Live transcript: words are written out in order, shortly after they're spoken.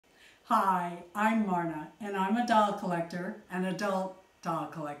Hi, I'm Marna, and I'm a doll collector, an adult doll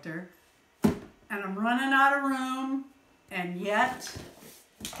collector, and I'm running out of room, and yet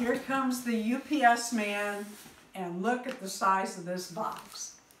here comes the UPS man, and look at the size of this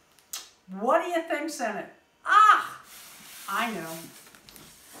box. What do you think's in it? Ah, I know.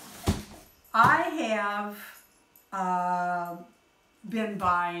 I have been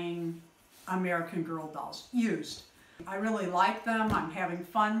buying American Girl dolls, used. I really like them. I'm having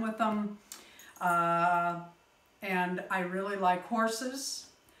fun with them. And I really like horses.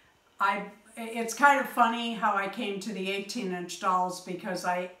 It's kind of funny how I came to the 18-inch dolls because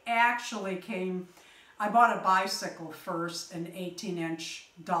I bought a bicycle first, an 18-inch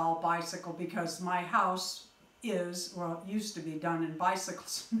doll bicycle, because my house it used to be done in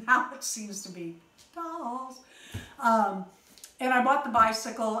bicycles. Now it seems to be dolls. And I bought the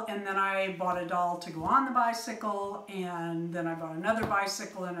bicycle, and then I bought a doll to go on the bicycle, and then I bought another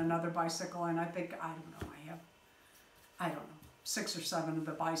bicycle, and I think, I don't know, 6 or 7 of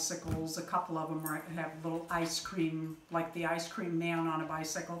the bicycles. A couple of them have little ice cream, like the ice cream man on a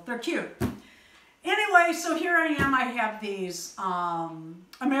bicycle. They're cute. Anyway, so here I am. I have these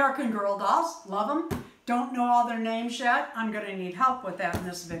American Girl dolls. Love them. Don't know all their names yet. I'm going to need help with that in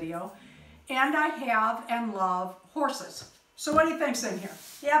this video. And I have and love horses. So what do you think's in here?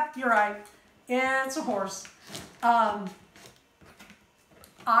 Yep, you're right. It's a horse. I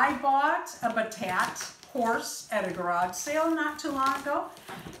bought a Batat horse at a garage sale not too long ago,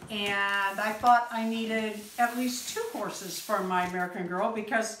 and I thought I needed at least 2 horses for my American Girl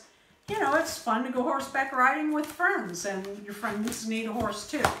because, you know, it's fun to go horseback riding with friends, and your friends need a horse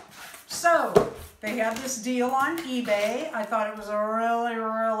too. So they have this deal on eBay. I thought it was a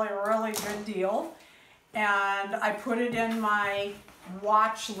really good deal. And I put it in my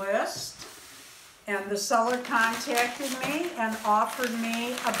watch list, and the seller contacted me and offered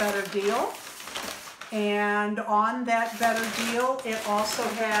me a better deal. And on that better deal, it also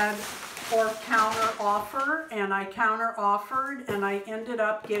had for counter offer, and I counter offered, and I ended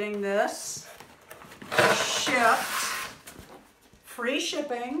up getting this shipped, free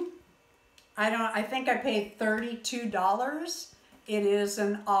shipping. I think I paid $32. It is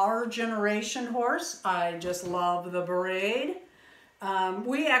an Our Generation horse. I just love the braid.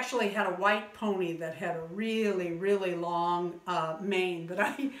 We actually had a white pony that had a really long mane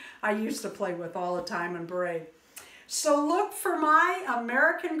that I used to play with all the time and braid. So look for my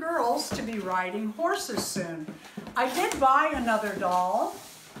American Girls to be riding horses soon. I did buy another doll,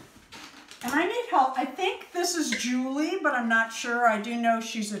 and I need help. I think this is Julie, but I'm not sure. I do know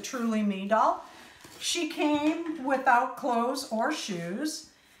she's a Truly Me doll. She came without clothes or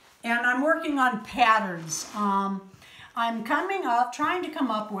shoes, and I'm working on patterns. I'm trying to come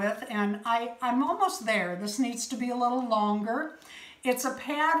up with, and I'm almost there. This needs to be a little longer. It's a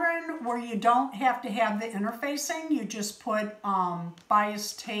pattern where you don't have to have the interfacing. You just put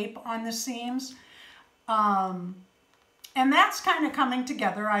bias tape on the seams. And that's kind of coming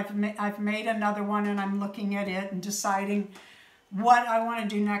together. I've made another one, and I'm looking at it and deciding what I want to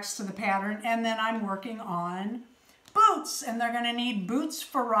do next to the pattern. And then I'm working on boots, and they're going to need boots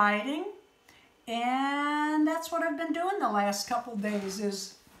for riding. And that's what I've been doing the last couple days,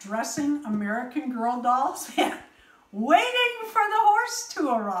 is dressing American Girl dolls and waiting for the horse to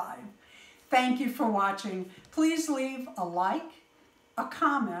arrive. Thank you for watching. Please leave a like, a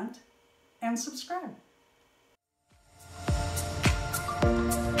comment, and subscribe.